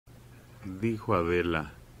dijo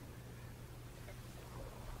Adela,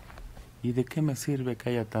 ¿y de qué me sirve que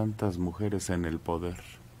haya tantas mujeres en el poder?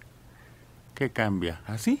 ¿Qué cambia?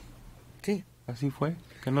 ¿Así? Sí. Así fue,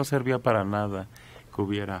 que no servía para nada que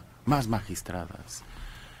hubiera más magistradas,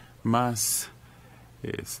 más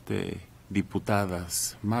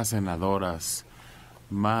diputadas, más senadoras,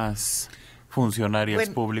 más funcionarias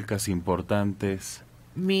públicas importantes.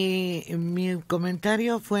 Mi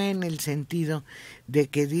comentario fue en el sentido de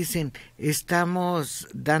que dicen, estamos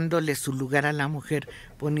dándole su lugar a la mujer,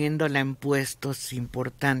 poniéndola en puestos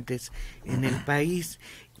importantes en el país,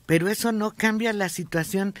 pero eso no cambia la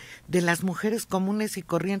situación de las mujeres comunes y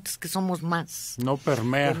corrientes, que somos más. No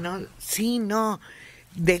permea. No.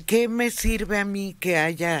 ¿De qué me sirve a mí que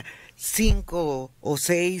haya 5 o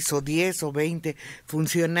 6 o 10 o 20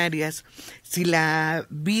 funcionarias si la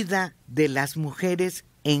vida de las mujeres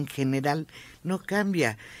en general no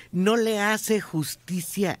cambia? No le hace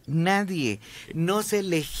justicia nadie, no se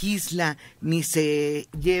legisla ni se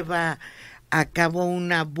lleva a cabo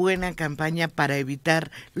una buena campaña para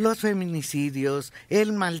evitar los feminicidios,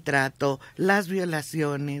 el maltrato, las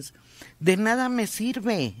violaciones. De nada me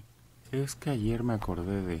sirve. Es que ayer me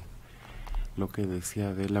acordé de lo que decía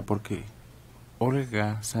Adela, porque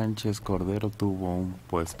Olga Sánchez Cordero tuvo un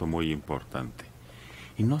puesto muy importante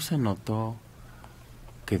y no se notó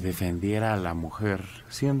que defendiera a la mujer,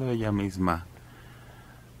 siendo ella misma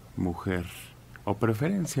mujer, o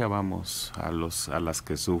preferencia, vamos, a las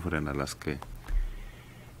que sufren, a las que...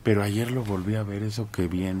 Pero ayer lo volví a ver, eso que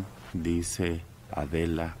bien dice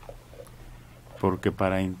Adela, porque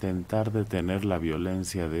para intentar detener la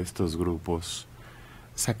violencia de estos grupos,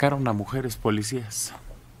 sacaron a mujeres policías.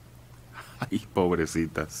 Ay,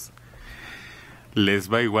 pobrecitas.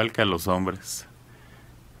 Les va igual que a los hombres.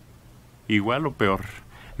 Igual o peor.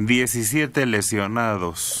 17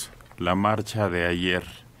 lesionados la marcha de ayer.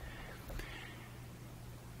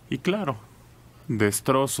 Y claro,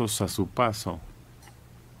 destrozos a su paso,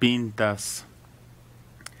 pintas,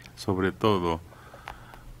 sobre todo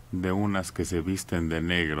de unas que se visten de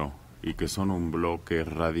negro y que son un bloque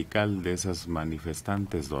radical de esas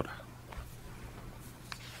manifestantes, Dora.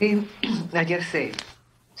 Y ayer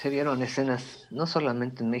se vieron escenas, no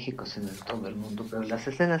solamente en México, sino en todo el mundo, pero las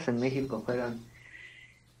escenas en México fueron,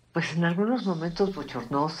 pues en algunos momentos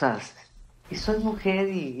bochornosas. Y soy mujer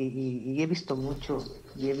y he visto mucho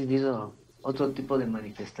y he vivido otro tipo de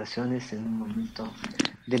manifestaciones en un momento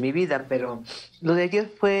de mi vida, pero lo de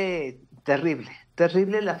ayer fue terrible.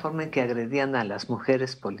 Terrible la forma en que agredían a las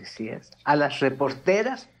mujeres policías, a las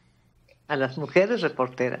reporteras, a las mujeres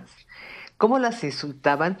reporteras, cómo las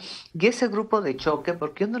insultaban. Y ese grupo de choque,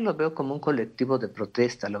 porque yo no lo veo como un colectivo de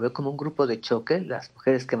protesta, lo veo como un grupo de choque, las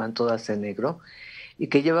mujeres que van todas en negro, y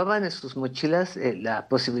que llevaban en sus mochilas la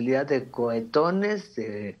posibilidad de cohetones,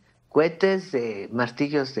 de cohetes, de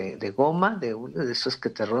martillos de goma, de esos que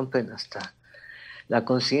te rompen hasta la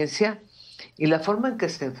conciencia, y la forma en que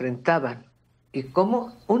se enfrentaban, y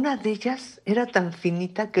cómo una de ellas era tan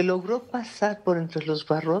finita que logró pasar por entre los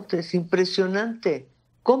barrotes. Impresionante.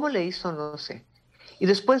 ¿Cómo le hizo? No sé. Y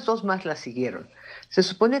después 2 más la siguieron. Se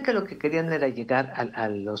supone que lo que querían era llegar a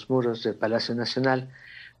los muros del Palacio Nacional,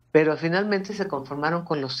 pero finalmente se conformaron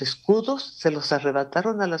con los escudos, se los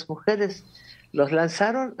arrebataron a las mujeres, los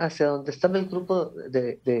lanzaron hacia donde estaba el grupo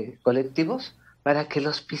de colectivos para que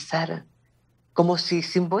los pisaran, como si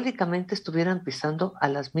simbólicamente estuvieran pisando a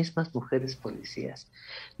las mismas mujeres policías.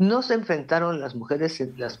 No se enfrentaron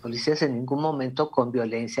las policías en ningún momento con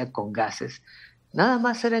violencia, con gases, nada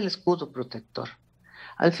más era el escudo protector.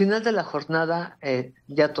 Al final de la jornada,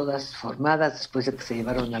 ya todas formadas, después de que se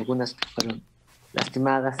llevaron algunas que fueron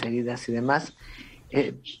lastimadas, heridas y demás,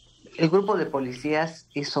 el grupo de policías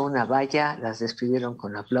hizo una valla, las despidieron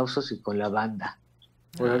con aplausos y con la banda.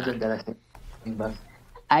 Por orden de la...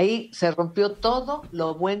 Ahí se rompió todo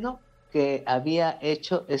lo bueno que había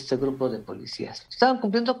hecho este grupo de policías. Estaban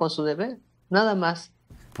cumpliendo con su deber, nada más.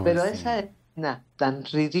 Pues pero sí. Esa escena tan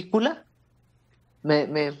ridícula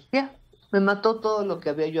me mató todo lo que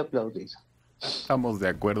había yo aplaudido. Estamos de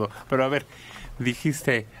acuerdo. Pero a ver,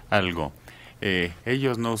 dijiste algo.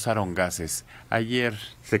 Ellos no usaron gases. Ayer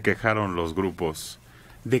se quejaron los grupos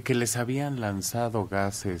de que les habían lanzado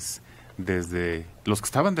gases desde los que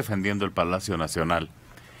estaban defendiendo el Palacio Nacional,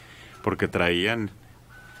 porque traían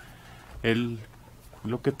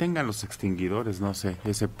lo que tengan los extinguidores, no sé,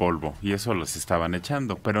 ese polvo, y eso los estaban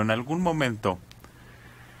echando. Pero en algún momento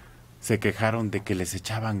se quejaron de que les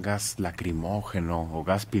echaban gas lacrimógeno o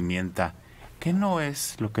gas pimienta, que no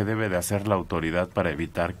es lo que debe de hacer la autoridad para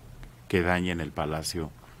evitar que dañen el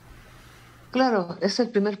palacio. Claro, es el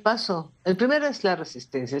primer paso. El primero es la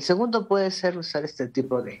resistencia. El segundo puede ser usar este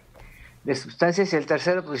tipo de de sustancias, y el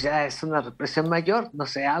tercero pues ya es una represión mayor, no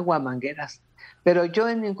sé, agua, mangueras. Pero yo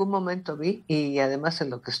en ningún momento vi, y además en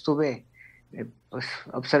lo que estuve pues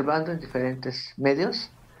observando en diferentes medios,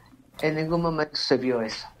 en ningún momento se vio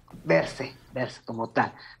eso, verse como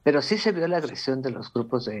tal. Pero sí se vio la agresión de los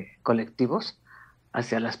grupos de colectivos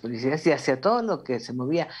hacia las policías y hacia todo lo que se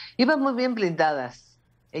movía. Iban muy bien blindadas,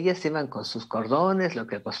 ellas iban con sus cordones, lo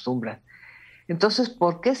que acostumbran. Entonces,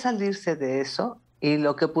 ¿por qué salirse de eso? Y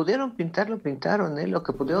lo que pudieron pintar, lo pintaron, ¿eh? Lo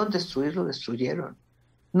que pudieron destruir, lo destruyeron.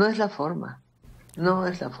 No es la forma, no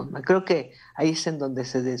es la forma. Creo que ahí es en donde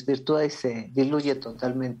se desvirtúa y se diluye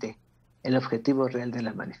totalmente el objetivo real de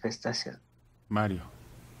la manifestación. Mario.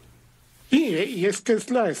 Sí, y es que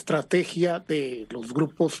es la estrategia de los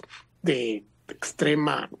grupos de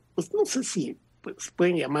extrema, pues no sé si pues,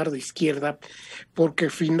 pueden llamar de izquierda,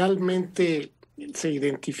 porque finalmente se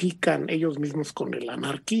identifican ellos mismos con el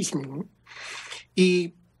anarquismo, ¿no?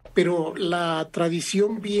 Pero la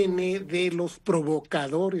tradición viene de los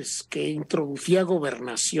provocadores que introducía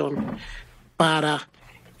Gobernación para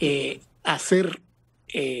hacer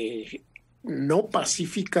no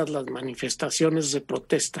pacíficas las manifestaciones de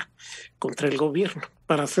protesta contra el gobierno,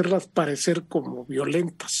 para hacerlas parecer como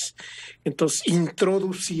violentas. Entonces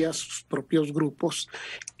introducía sus propios grupos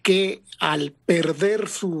que al perder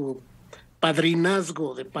su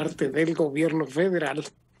padrinazgo de parte del gobierno federal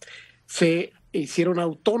se hicieron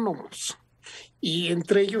autónomos, y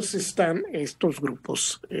entre ellos están estos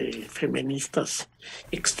grupos feministas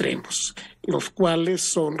extremos, los cuales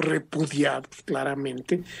son repudiados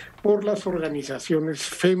claramente por las organizaciones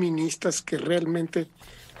feministas que realmente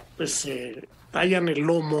pues tallan el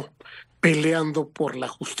lomo peleando por la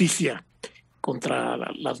justicia contra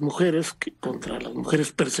las mujeres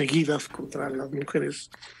perseguidas, contra las mujeres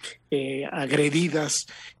agredidas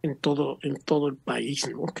en todo el país,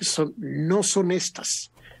 ¿no? Que no son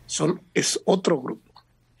estas, es otro grupo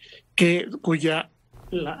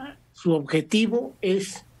su objetivo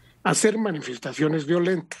es hacer manifestaciones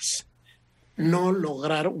violentas, no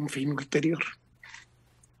lograr un fin ulterior.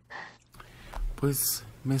 Pues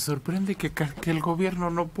me sorprende que el gobierno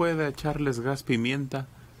no pueda echarles gas pimienta.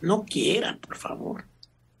 No quieran, por favor.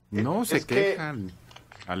 No se quejan,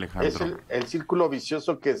 Alejandro. Es el círculo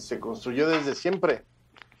vicioso que se construyó desde siempre.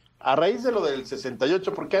 A raíz de lo del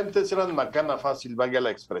 68, porque antes eran macana fácil, valga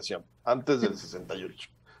la expresión, antes del 68.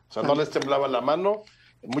 O sea, no les temblaba la mano,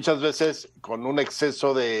 muchas veces con un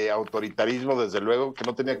exceso de autoritarismo, desde luego, que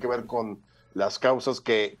no tenía que ver con las causas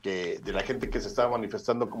de la gente que se estaba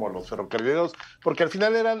manifestando, como los ferrocarrileros, porque al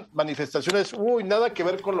final eran manifestaciones, nada que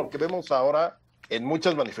ver con lo que vemos ahora en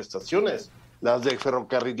muchas manifestaciones. Las de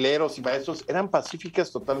ferrocarrileros y maestros eran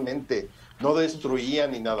pacíficas totalmente, no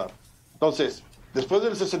destruían ni nada. Entonces, después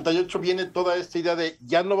del 68 viene toda esta idea de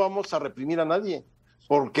ya no vamos a reprimir a nadie,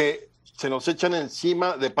 porque se nos echan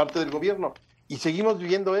encima de parte del gobierno, y seguimos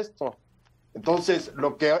viviendo esto. Entonces,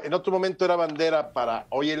 lo que en otro momento era bandera para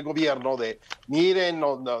hoy el gobierno de, miren,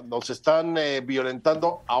 nos están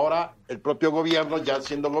violentando, ahora el propio gobierno, ya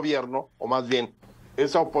siendo gobierno, o más bien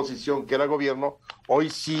esa oposición que era gobierno, hoy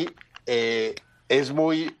sí es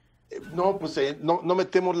muy, no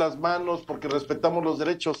metemos las manos porque respetamos los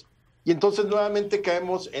derechos. Y entonces nuevamente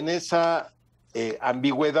caemos en esa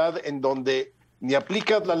ambigüedad en donde ni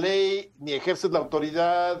aplicas la ley, ni ejerces la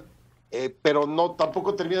autoridad, pero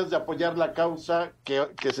tampoco terminas de apoyar la causa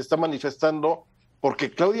que se está manifestando,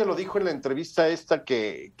 porque Claudia lo dijo en la entrevista esta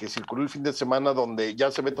que circuló el fin de semana, donde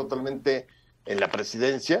ya se ve totalmente en la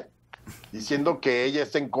presidencia, diciendo que ella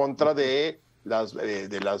está en contra de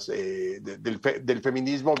del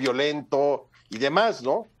feminismo violento y demás,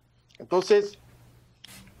 ¿no? Entonces,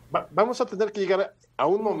 vamos a tener que llegar a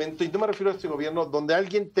un momento, y no me refiero a este gobierno, donde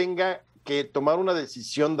alguien tenga que tomar una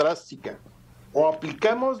decisión drástica. O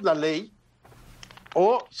aplicamos la ley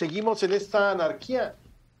o seguimos en esta anarquía.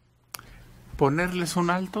 ¿Ponerles un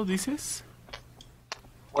alto, dices?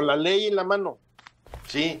 Con la ley en la mano.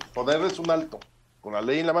 Sí, ponerles un alto, con la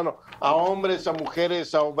ley en la mano. A hombres, a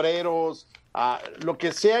mujeres, a obreros, a lo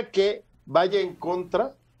que sea que vaya en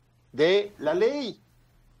contra de la ley.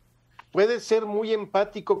 Puede ser muy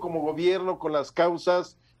empático como gobierno con las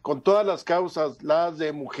causas, con todas las causas, las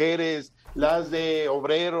de mujeres, las de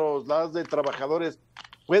obreros, las de trabajadores.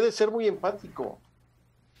 Puede ser muy empático.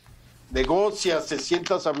 Negocias, te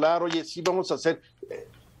sientas a hablar, oye, sí, vamos a hacer.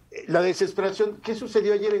 La desesperación, ¿qué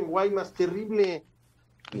sucedió ayer en Guaymas? Terrible.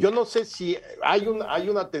 Yo no sé si hay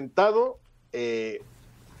un atentado,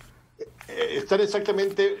 están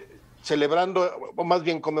exactamente celebrando, o más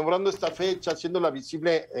bien conmemorando esta fecha, haciéndola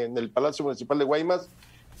visible en el Palacio Municipal de Guaymas,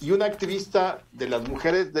 y una activista de las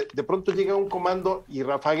mujeres de pronto llega a un comando y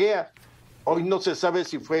rafaguea. Hoy no se sabe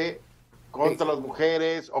si fue contra las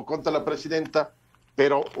mujeres o contra la presidenta,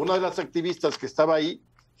 pero una de las activistas que estaba ahí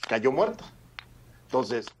cayó muerta.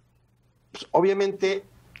 Entonces, pues, obviamente,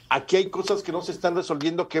 aquí hay cosas que no se están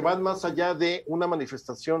resolviendo que van más allá de una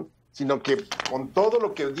manifestación, sino que con todo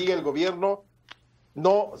lo que diga el gobierno,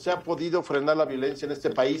 no se ha podido frenar la violencia en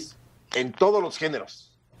este país en todos los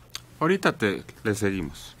géneros. Ahorita le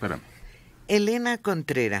seguimos, espérame. Elena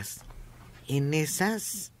Contreras, en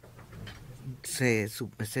esas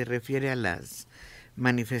se refiere a las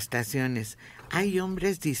manifestaciones. Hay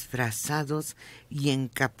hombres disfrazados y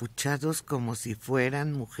encapuchados como si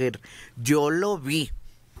fueran mujer. Yo lo vi.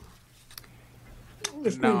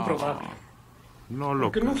 Es muy improbable. No lo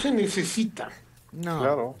porque creo. no se necesita. No,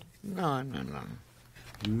 Claro. no.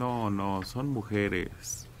 Son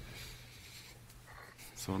mujeres.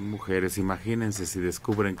 Son mujeres, imagínense si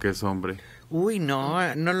descubren que es hombre. Uy, no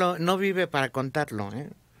vive para contarlo, ¿eh?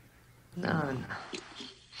 No.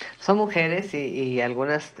 Son mujeres y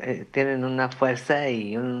algunas tienen una fuerza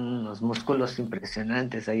y unos músculos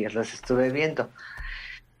impresionantes. Ayer las estuve viendo.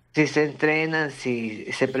 Si se entrenan, si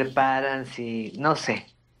se preparan, si no sé.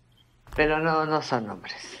 Pero no son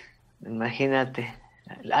hombres. Imagínate.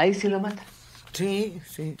 Ahí sí lo matan. Sí.